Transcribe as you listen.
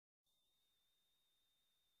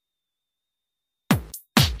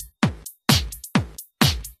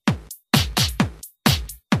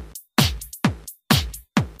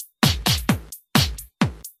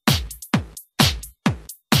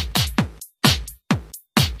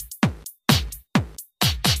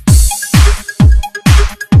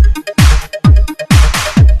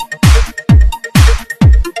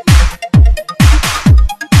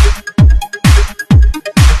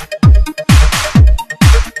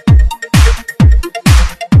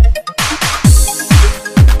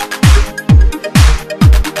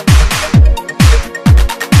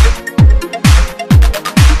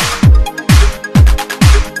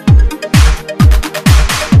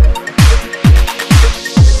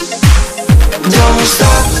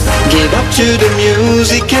to the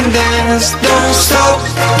music and dance. Don't stop,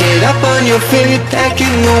 get up on your feet, keep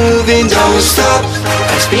moving. Don't stop,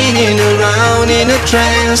 I'm spinning around in a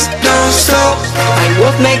trance. Don't stop, I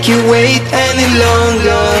won't make you wait any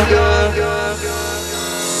longer.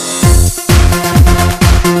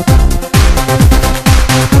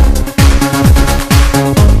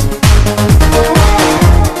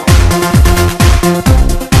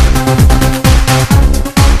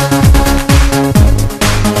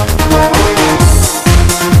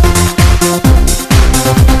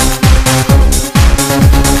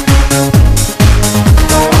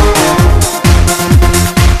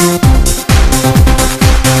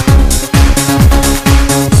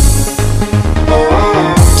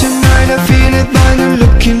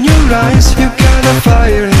 You got a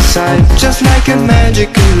fire inside, just like a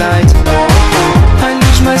magical light. I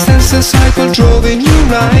lose my senses, I control in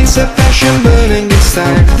your eyes. A passion burning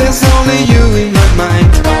inside, there's only you in my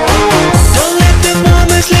mind. Don't let the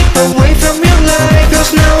moment slip away from your life,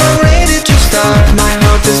 'cause now I'm ready to start. My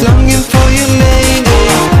heart is longing for you, lady.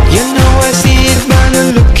 You know I see it by the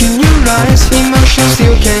look in your eyes. Emotions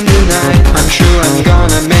you can't deny. I'm sure I'm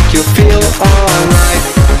gonna make you feel alright.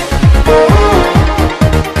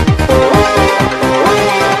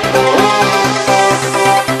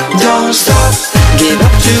 Don't stop, get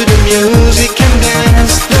up to the music and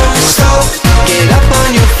dance. Don't stop, get up on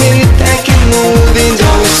your feet, keep moving.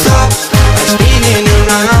 Don't stop, I'm spinning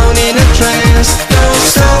around in a trance. Don't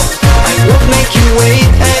stop, I won't make you wait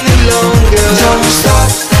any longer. Don't stop,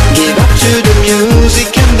 get up to the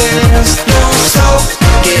music and dance. Don't stop,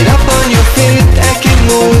 get up on your feet, keep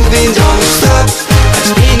moving. Don't stop, I'm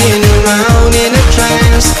spinning around in a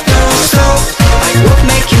trance. Don't stop, I won't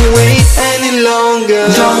make you wait any longer.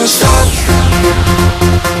 Don't stop.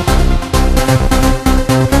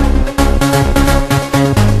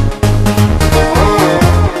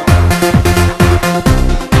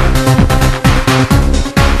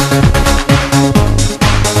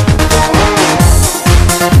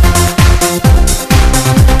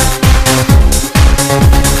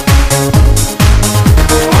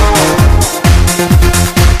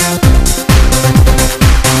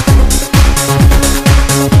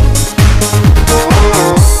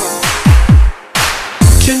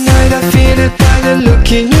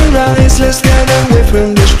 Look in your eyes, let's get away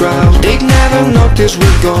from this crowd. They never notice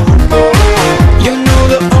we're gone. You know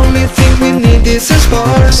the only thing we need is a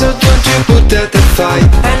spark, so don't you put that to fight,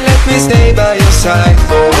 and let me stay by your side.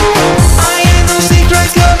 I ain't no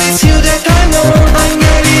secrets, girl, it's you that I know. I'm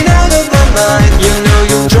getting out of my mind. You know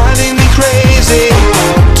you're driving me crazy.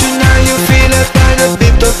 Tonight you feel it by the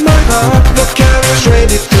beat of my heart. The car is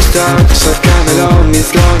ready to start, so come along,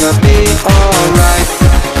 it's gonna be alright.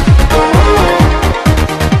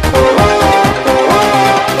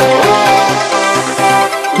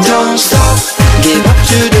 Don't stop, get up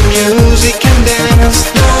to the music and dance.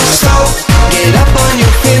 Don't stop, get up on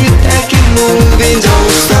your feet, keep moving. Don't